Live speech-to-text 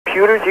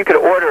computers, you could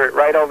order it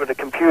right over the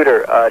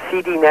computer.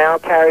 CD Now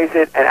carries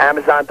it, and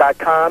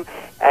Amazon.com.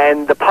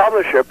 And the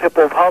publisher,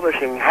 Pitbull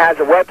Publishing, has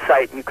a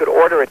website, and you could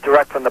order it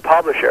direct from the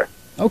publisher.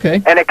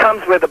 Okay. And it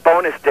comes with a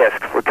bonus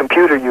disc for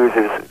computer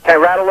users. Can I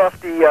rattle off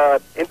the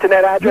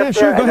internet address?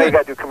 Yeah, sure, there? go I know ahead. you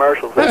got to do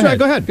commercials. That's right,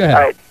 go ahead. All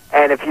right,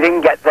 and if you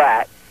didn't get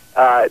that,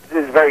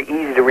 this is very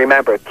easy to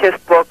remember.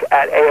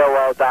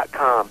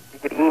 kissbook@aol.com. You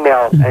could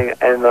email,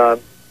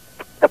 and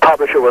the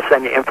publisher will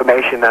send you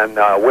information on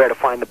where to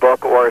find the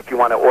book, or if you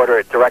want to order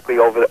it directly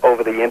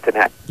over the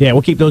internet. Yeah,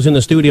 we'll keep those in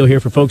the studio here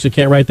for folks that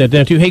can't write that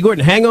down, too. Hey,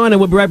 Gordon, hang on,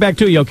 and we'll be right back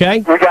to you, okay?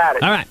 You got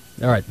it. All right.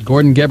 All right.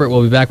 Gordon Gebert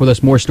will be back with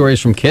us. More stories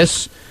from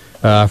Kiss,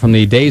 from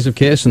the days of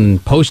Kiss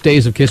and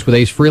post-days of Kiss with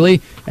Ace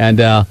Frehley. And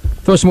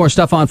throw some more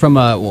stuff on from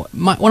one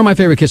of my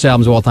favorite Kiss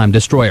albums of all time,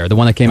 Destroyer, the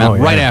one that came out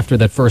right after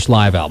that first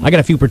live album. I got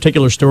a few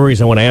particular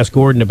stories I want to ask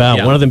Gordon about.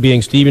 Yeah. One of them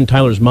being Steven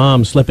Tyler's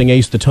mom slipping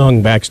Ace the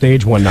tongue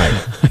backstage one night.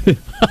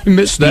 I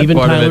missed that Steven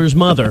part Tyler's of it.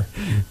 mother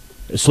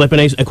slipping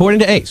Ace, according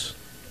to Ace.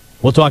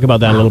 We'll talk about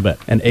that in a little bit.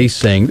 And Ace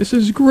saying, "This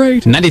is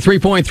great."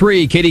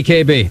 93.3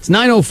 KDKB. It's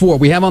 9:04.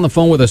 We have on the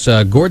phone with us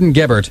Gordon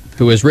Gebert,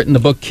 who has written the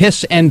book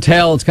Kiss and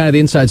Tell. It's kind of the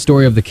inside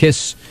story of the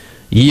Kiss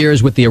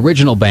years with the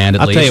original band,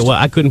 at least. I'll tell you what,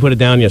 I couldn't put it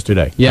down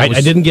yesterday. Yeah,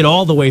 I didn't get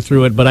all the way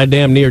through it, but I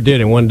damn near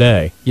did in one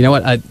day. You know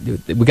what?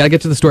 We got to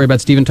get to the story about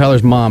Steven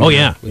Tyler's mom. Oh,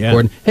 yeah.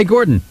 Gordon. Hey,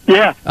 Gordon.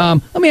 Yeah.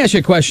 Let me ask you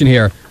a question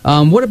here.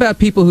 What about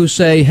people who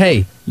say,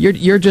 "Hey,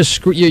 you're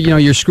just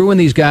you're screwing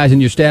these guys and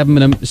you're stabbing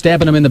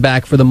them in the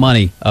back for the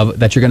money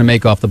that you're going to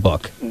make off the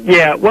book"?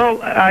 Yeah, well,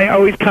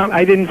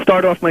 I didn't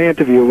start off my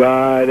interview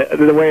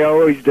the way I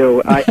always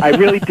do. I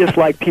really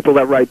dislike people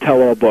that write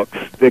tell-all books.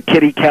 The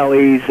Kitty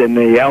Kellys and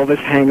the Elvis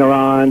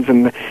hanger-ons,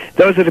 and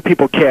those are the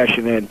people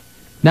cashing in.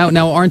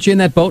 Now, aren't you in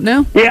that boat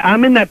now? Yeah,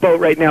 I'm in that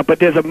boat right now, but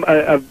there's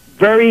a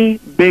very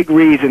big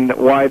reason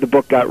why the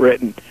book got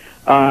written.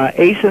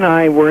 Ace and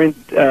I were in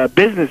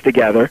business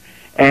together,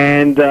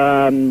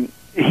 and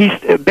he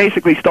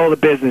basically stole the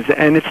business,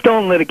 and it's still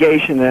in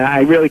litigation, and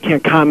I really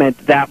can't comment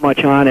that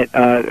much on it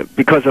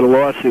because of the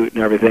lawsuit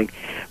and everything.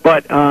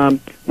 But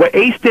what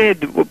Ace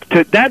did,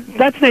 that's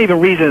not even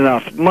reason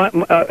enough.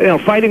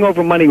 Fighting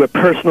over money with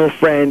personal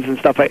friends and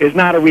stuff is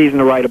not a reason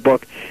to write a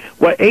book.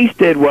 What Ace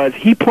did was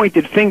he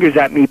pointed fingers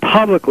at me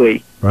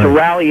publicly to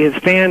rally his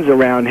fans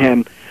around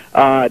him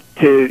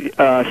to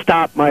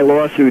stop my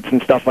lawsuits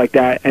and stuff like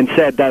that, and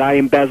said that I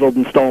embezzled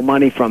and stole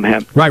money from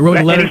him. Right, wrote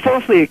a letter. And he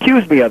falsely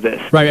accused me of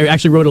this. Right, I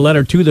actually wrote a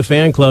letter to the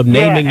fan club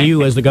naming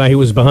you as the guy who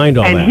was behind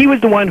all that. And he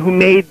was the one who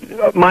made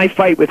my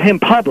fight with him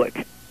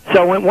public.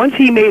 So once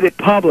he made it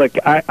public,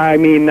 I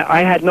mean,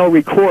 I had no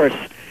recourse.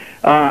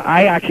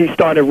 I actually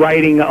started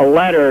writing a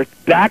letter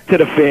back to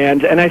the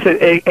fans, and I said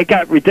it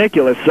got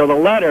ridiculous. So the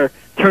letter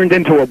turned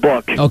into a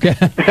book. Okay,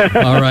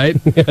 all right.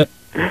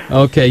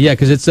 Okay, yeah,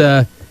 because it's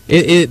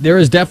there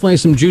is definitely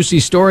some juicy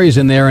stories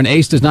in there, and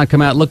Ace does not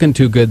come out looking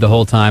too good the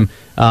whole time.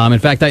 In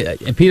fact,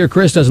 Peter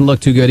Criss doesn't look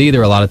too good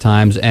either a lot of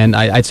times, and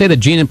I'd say that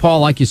Gene and Paul,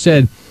 like you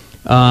said,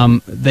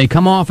 they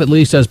come off at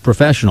least as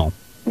professional.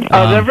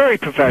 They're very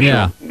professional.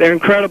 Yeah. They're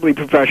incredibly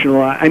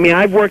professional. I mean,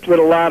 I've worked with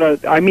a lot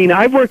of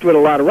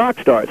rock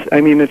stars.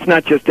 I mean, it's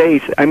not just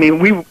Ace. I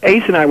mean,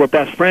 Ace and I were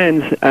best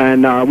friends,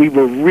 and we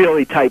were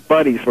really tight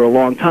buddies for a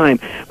long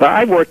time. But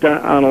I've worked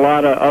on a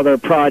lot of other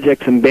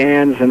projects and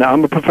bands, and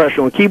I'm a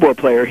professional keyboard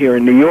player here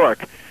in New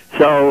York.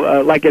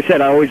 So, like I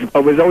said, I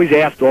was always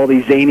asked all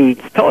these zany,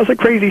 tell us a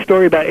crazy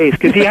story about Ace,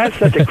 because he has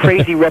such a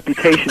crazy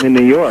reputation in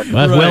New York.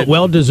 Well,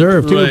 well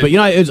deserved, too. Right. But,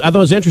 I thought it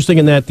was interesting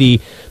in that the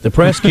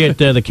press kit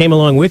that came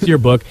along with your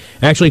book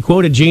actually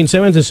quoted Gene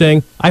Simmons as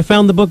saying, "I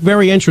found the book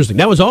very interesting."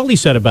 That was all he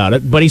said about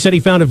it, but he said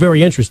he found it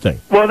very interesting.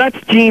 Well, that's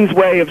Gene's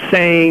way of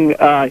saying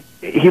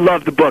he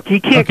loved the book. He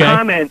can't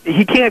comment.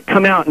 He can't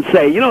come out and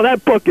say,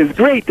 that book is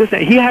great.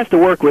 He has to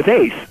work with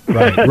Ace.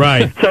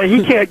 Right. So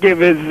he can't give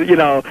his,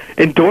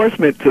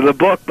 endorsement to the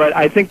book. But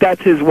I think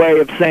that's his way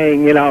of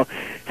saying,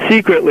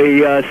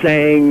 secretly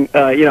saying,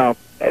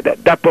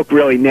 that book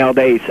really nailed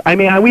Ace. I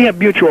mean, we have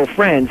mutual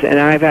friends, and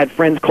I've had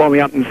friends call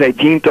me up and say,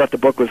 Gene thought the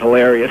book was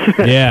hilarious.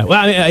 Yeah,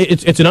 well,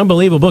 it's an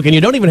unbelievable book, and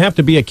you don't even have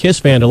to be a Kiss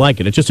fan to like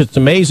it. It's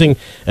amazing,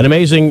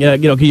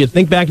 can you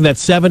think back to that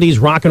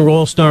 70s rock and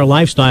roll star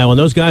lifestyle, and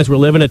those guys were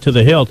living it to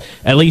the hilt.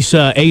 At least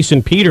Ace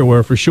and Peter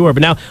were, for sure.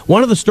 But now,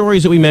 one of the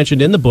stories that we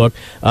mentioned in the book,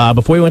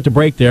 before we went to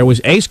break there, was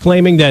Ace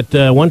claiming that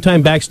one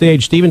time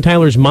backstage, Steven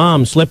Tyler's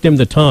mom slipped him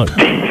the tongue.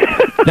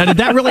 Now, did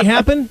that really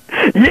happen?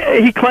 Yeah,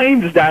 he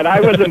claims that.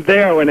 I wasn't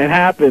there when it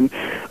happened.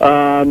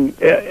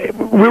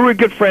 We were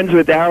good friends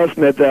with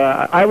Aerosmith.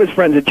 I was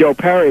friends with Joe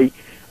Perry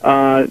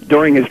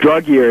during his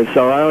drug years,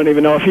 so I don't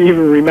even know if he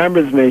even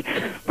remembers me.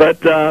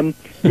 But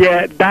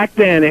Yeah, back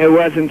then it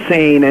was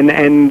insane,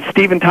 and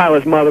Steven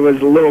Tyler's mother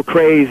was a little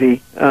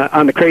crazy,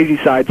 on the crazy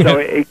side, so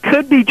it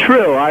could be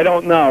true. I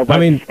don't know.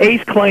 But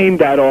Ace claimed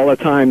that all the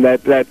time,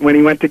 that when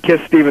he went to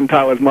kiss Steven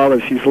Tyler's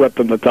mother, she slipped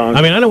him the tongue.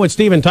 I mean, I know what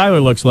Steven Tyler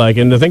looks like,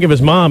 and to think of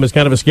his mom is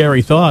kind of a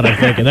scary thought, I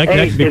think, and that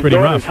could be pretty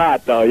rough. His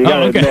hot, though, you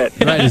gotta admit.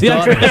 Right, his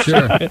daughter,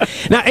 sure.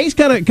 Now, Ace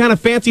kind of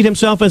fancied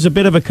himself as a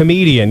bit of a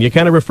comedian. You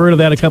kind of refer to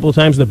that a couple of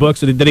times in the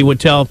books, that he would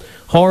tell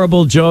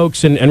horrible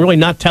jokes and really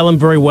not tell them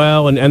very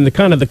well, and the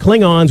kind of the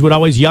Klingons would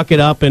always yuck it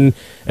up and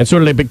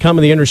sort of they become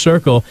in the inner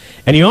circle.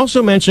 And you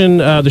also mentioned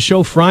the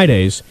show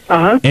Fridays,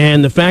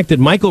 and the fact that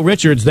Michael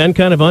Richards, then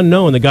kind of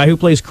unknown, the guy who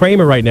plays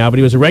Kramer right now, but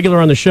he was a regular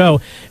on the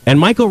show, and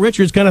Michael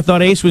Richards kind of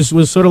thought Ace was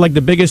sort of like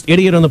the biggest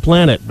idiot on the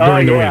planet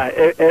during the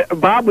week.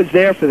 Bob was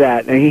there for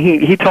that, and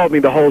he told me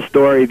the whole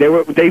story.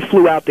 They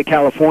flew out to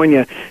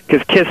California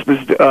because Kiss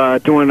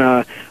was doing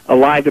a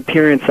live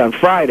appearance on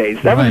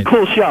Fridays. That was a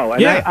cool show,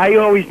 and I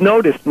always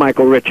noticed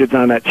Michael Richards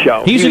on that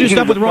show. He used to do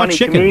stuff with raw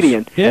chickens.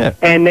 Comedian. Yeah,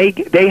 and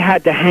they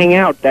had to hang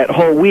out that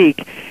whole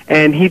week,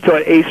 and he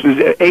thought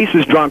Ace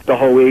was drunk the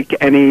whole week,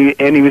 and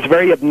he was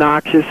very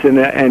obnoxious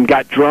and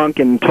got drunk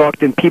and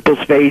talked in people's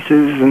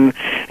faces and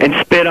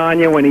spit on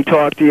you when he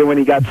talked to you when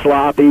he got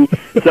sloppy.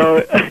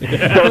 So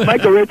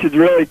Michael Richards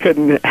really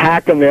couldn't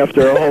hack him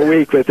after a whole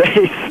week with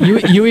Ace.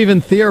 You even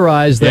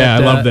theorized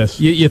that. Yeah, I love this.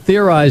 You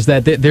theorized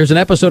that there's an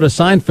episode of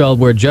Seinfeld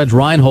where Judge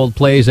Reinhold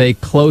plays a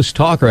close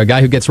talker, a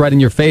guy who gets right in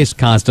your face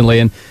constantly,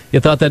 and you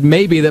thought that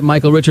maybe that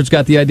Michael Richards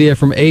got the idea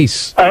from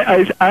Ace.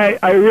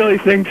 I really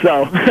think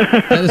so.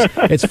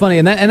 It's funny,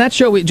 and that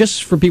show,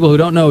 just for people who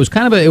don't know,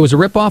 it was a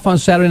ripoff on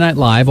Saturday Night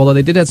Live, although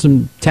they did have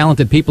some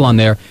talented people on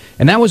there,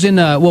 and that was in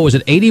what was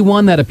it,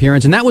 81, that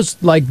appearance, and that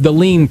was like the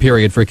lean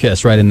period for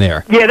Kiss right in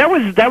there. Yeah, that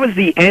was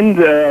the end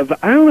of,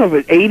 I don't know if it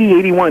was 80,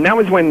 81. That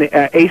was when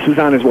Ace was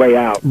on his way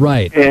out,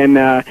 right?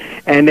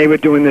 And they were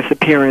doing this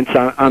appearance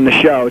on the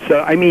show.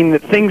 So I mean,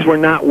 things were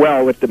not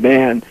well with the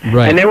band,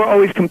 right? And they were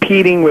always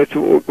competing with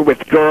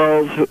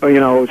girls,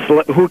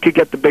 who could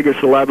get the bigger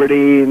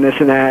celebrity and this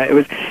and that. It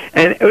was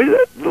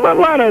a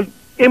lot of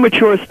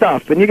immature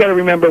stuff, and you got to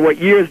remember what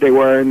years they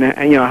were, and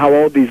how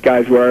old these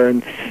guys were,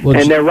 and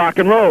they're rock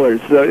and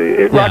rollers.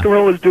 Rock and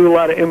rollers do a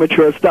lot of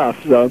immature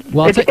stuff. So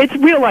it's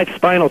real life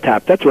Spinal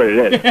Tap. That's what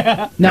it is.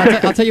 Now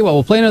I'll tell you what.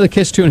 We'll play another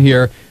Kiss tune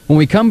here. When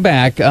we come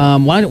back,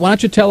 why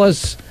don't you tell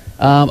us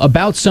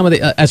about some of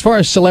the as far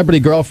as celebrity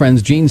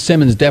girlfriends? Gene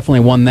Simmons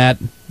definitely won that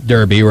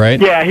derby,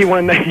 right? Yeah, he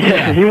won that.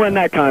 Yeah, he won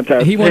that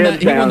contest. He won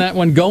that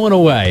one going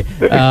away.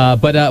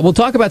 But we'll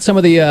talk about some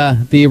of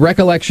the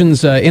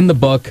recollections in the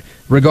book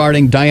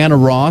regarding Diana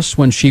Ross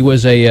when she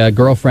was a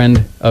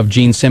girlfriend of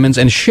Gene Simmons,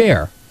 and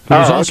Cher, who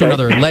was also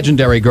another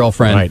legendary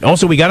girlfriend. Right.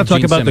 Also, we got to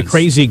talk about Simmons. The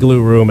Crazy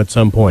Glue Room at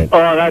some point.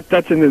 Oh,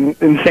 that's an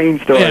insane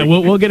story. Yeah,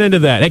 we'll get into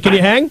that. Hey, can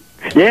you hang?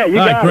 Yeah, you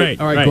got it.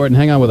 Great. All right, Gordon,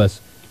 hang on with us.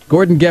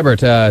 Gordon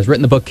Gebert has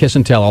written the book Kiss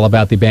and Tell, all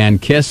about the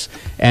band Kiss.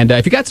 And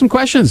if you got some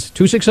questions,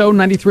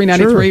 260-9393,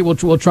 sure.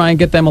 We'll try and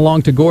get them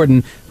along to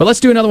Gordon. But let's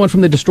do another one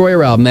from the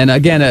Destroyer album. And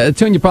again, a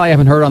tune you probably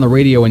haven't heard on the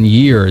radio in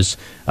years.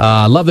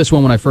 I love this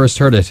one when I first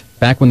heard it.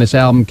 Back when this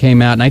album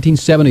came out,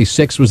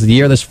 1976 was the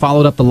year this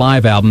followed up the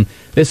live album.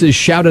 This is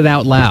Shout It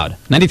Out Loud.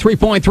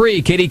 93.3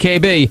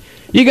 KDKB.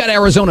 You got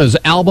Arizona's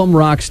album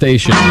rock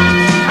station.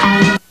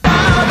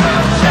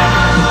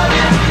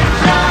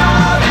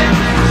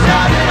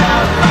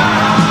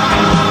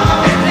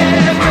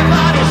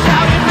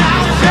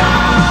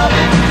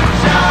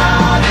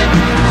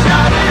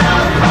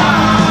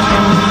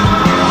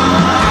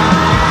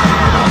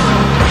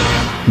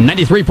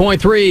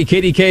 93.3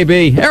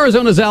 KDKB,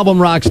 Arizona's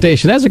album rock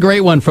station. That's a great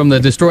one from the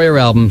Destroyer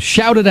album.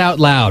 Shout It Out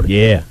Loud.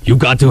 Yeah. You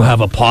got to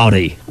have a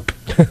party.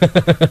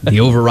 The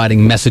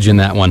overriding message in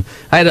that one.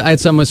 I had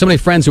so many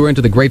friends who were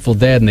into the Grateful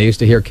Dead, and they used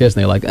to hear Kiss,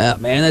 and they're like, oh,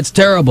 man, that's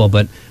terrible.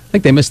 But I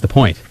think they missed the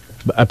point.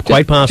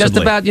 Quite possibly. Just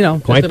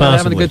about, quite about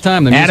having a good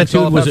time. The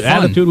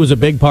attitude was a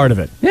big part of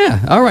it. Yeah.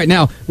 All right.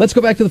 Now, let's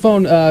go back to the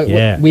phone.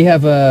 We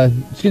have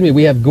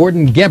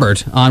Gordon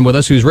Gebert on with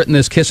us, who's written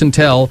this Kiss and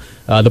Tell.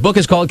 The book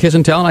is called Kiss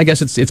and Tell, and I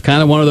guess it's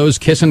kind of one of those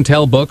Kiss and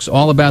Tell books,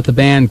 all about the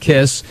band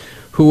Kiss.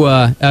 Who,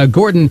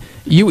 Gordon,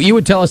 you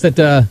would tell us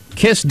that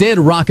Kiss did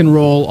rock and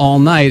roll all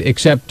night,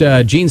 except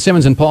Gene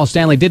Simmons and Paul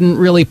Stanley didn't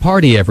really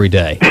party every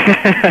day.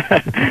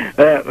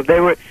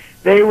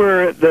 They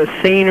were the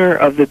saner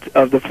of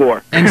the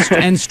four,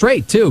 and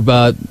straight too.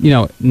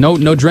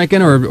 No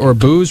drinking or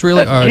booze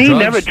really. He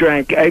never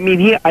drank. I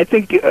mean, I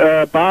think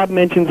Bob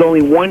mentions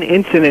only one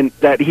incident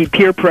that he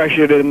peer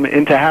pressured him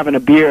into having a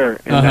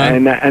beer,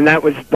 and that was